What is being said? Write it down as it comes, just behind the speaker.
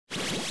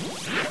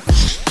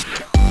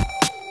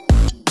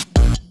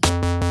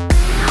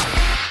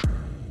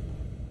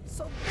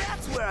So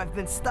that's where I've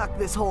been stuck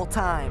this whole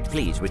time.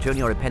 Please return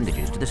your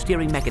appendages to the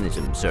steering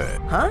mechanism, sir.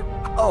 Huh?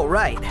 Oh,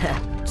 right.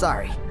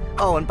 Sorry.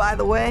 Oh, and by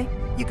the way,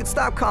 you can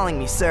stop calling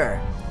me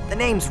sir. The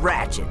name's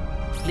Ratchet.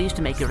 Pleased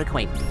to make your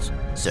acquaintance,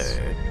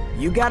 sir.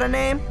 You got a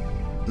name?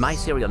 My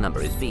serial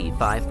number is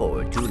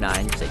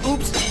V54296.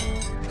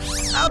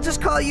 Oops. I'll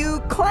just call you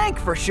Clank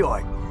for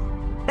short.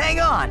 Hang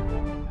on.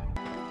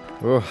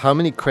 Oh, how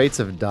many crates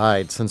have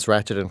died since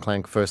Ratchet and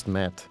Clank first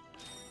met?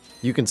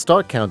 You can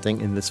start counting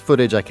in this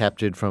footage I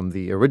captured from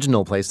the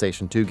original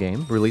PlayStation 2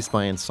 game, released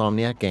by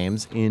Insomniac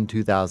Games in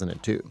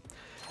 2002.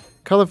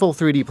 Colorful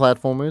 3D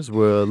platformers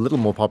were a little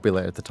more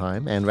popular at the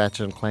time, and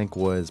Ratchet & Clank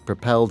was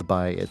propelled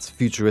by its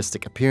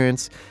futuristic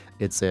appearance,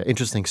 its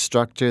interesting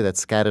structure that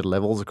scattered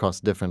levels across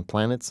different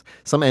planets,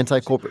 some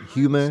anti-corporate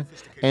humor,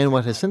 and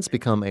what has since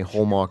become a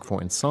hallmark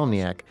for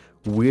Insomniac,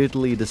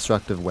 weirdly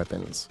destructive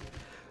weapons.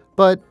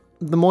 But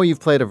the more you've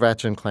played of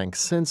Ratchet & Clank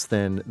since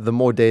then, the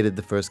more dated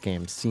the first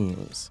game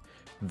seems.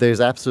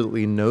 There's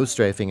absolutely no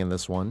strafing in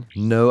this one,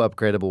 no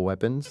upgradable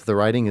weapons, the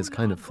writing is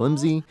kind of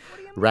flimsy.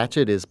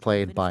 Ratchet is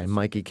played by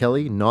Mikey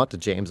Kelly, not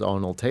James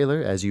Arnold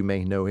Taylor, as you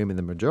may know him in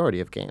the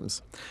majority of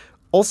games.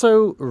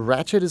 Also,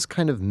 Ratchet is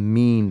kind of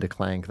mean to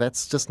Clank.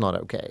 That's just not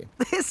okay.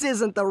 This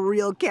isn't the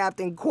real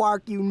Captain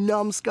Quark, you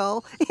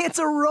numbskull. It's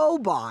a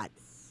robot.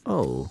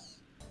 Oh.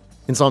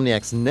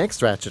 Insomniac's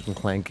next Ratchet &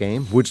 Clank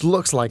game, which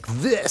looks like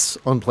this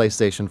on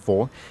PlayStation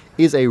 4,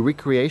 is a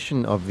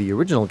recreation of the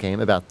original game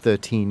about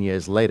 13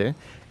 years later,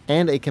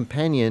 and a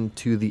companion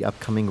to the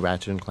upcoming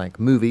Ratchet & Clank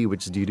movie,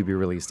 which is due to be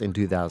released in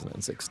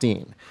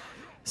 2016.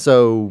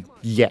 So,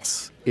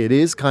 yes, it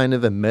is kind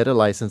of a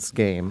meta-licensed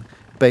game,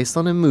 based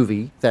on a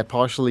movie that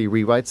partially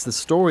rewrites the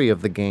story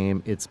of the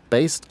game it's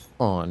based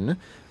on,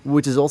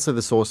 which is also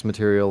the source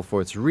material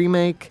for its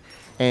remake.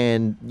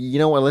 And you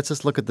know what, let's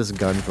just look at this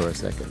gun for a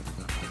second.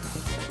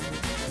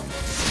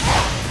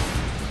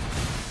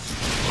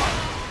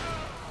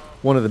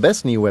 One of the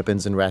best new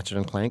weapons in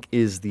Ratchet & Clank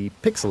is the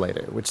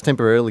Pixelator, which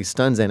temporarily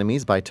stuns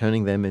enemies by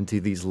turning them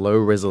into these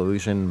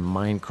low-resolution,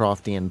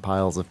 Minecraftian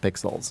piles of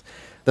pixels.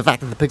 The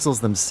fact that the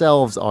pixels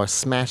themselves are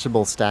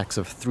smashable stacks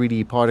of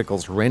 3D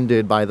particles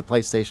rendered by the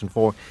PlayStation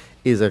 4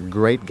 is a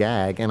great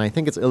gag, and I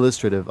think it's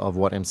illustrative of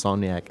what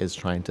Insomniac is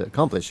trying to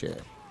accomplish here.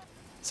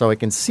 So I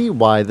can see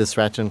why this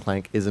Ratchet &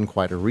 Clank isn't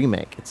quite a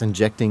remake. It's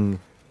injecting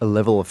a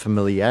level of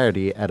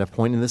familiarity at a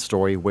point in the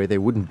story where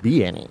there wouldn't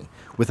be any,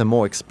 with a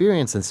more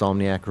experienced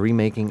Insomniac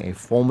remaking a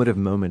formative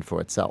moment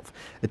for itself.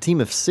 A team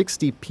of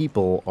 60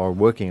 people are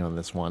working on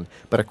this one,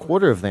 but a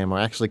quarter of them are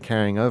actually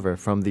carrying over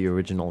from the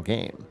original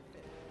game.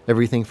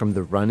 Everything from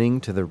the running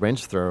to the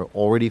wrench throw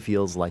already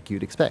feels like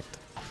you'd expect.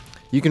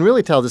 You can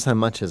really tell just how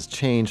much has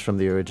changed from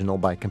the original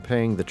by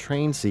comparing the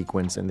train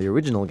sequence in the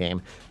original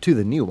game to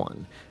the new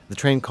one. The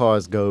train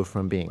cars go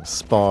from being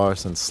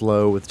sparse and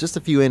slow with just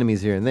a few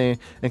enemies here and there,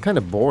 and kind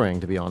of boring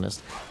to be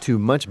honest, to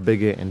much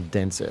bigger and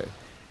denser.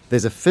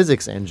 There's a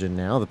physics engine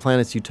now, the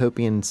planet's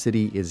utopian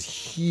city is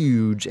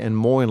huge and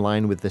more in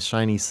line with the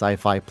shiny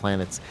sci-fi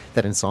planets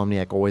that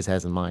Insomniac always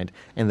has in mind,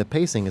 and the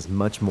pacing is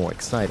much more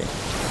exciting.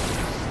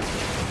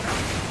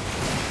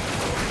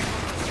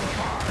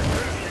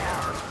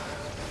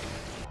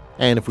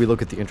 And if we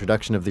look at the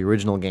introduction of the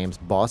original game's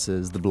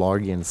bosses, the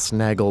Blargian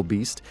Snaggle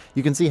Beast,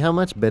 you can see how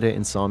much better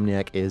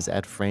Insomniac is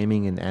at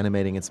framing and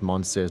animating its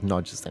monsters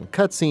not just in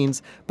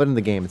cutscenes, but in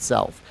the game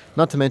itself,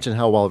 not to mention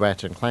how well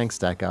Ratchet & Clank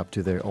stack up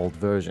to their old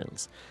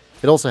versions.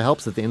 It also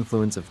helps that the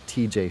influence of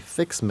T.J.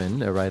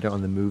 Fixman, a writer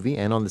on the movie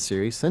and on the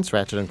series since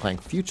Ratchet &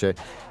 Clank Future,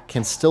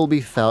 can still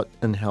be felt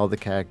in how the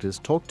characters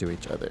talk to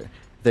each other.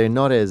 They're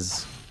not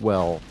as,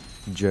 well,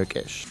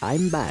 jerkish.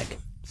 I'm back.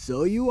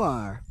 So you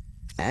are.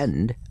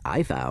 And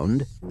I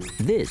found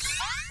this.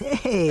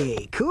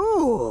 Hey,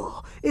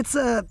 cool. It's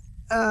a,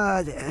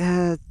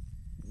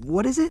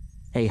 what is it?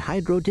 A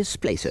hydro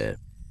displacer.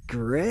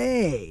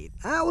 Great.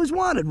 I always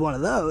wanted one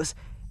of those,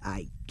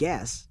 I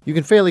guess. You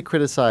can fairly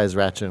criticize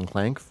Ratchet &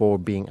 Clank for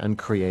being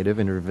uncreative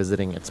in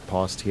revisiting its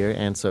past here,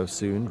 and so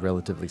soon,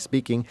 relatively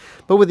speaking,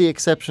 but with the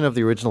exception of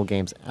the original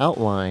game's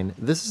outline,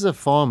 this is a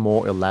far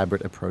more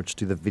elaborate approach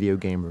to the video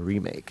game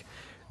remake.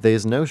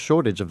 There's no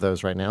shortage of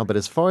those right now, but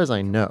as far as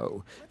I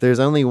know, there's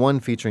only one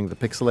featuring the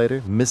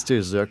Pixelator,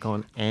 Mr.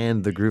 Zircon,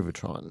 and the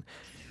Groovatron.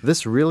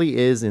 This really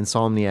is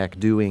Insomniac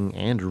doing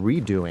and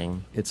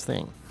redoing its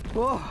thing.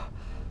 Whoa.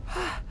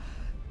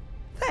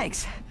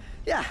 Thanks.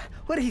 Yeah,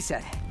 what he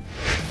said.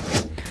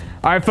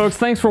 Alright folks,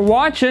 thanks for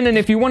watching, and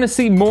if you want to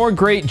see more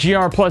great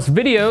GR Plus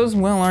videos,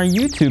 well, our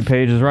YouTube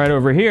page is right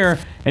over here.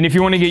 And if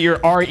you want to get your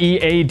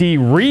READ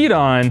read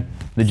on,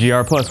 the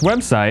GR Plus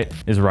website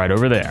is right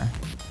over there.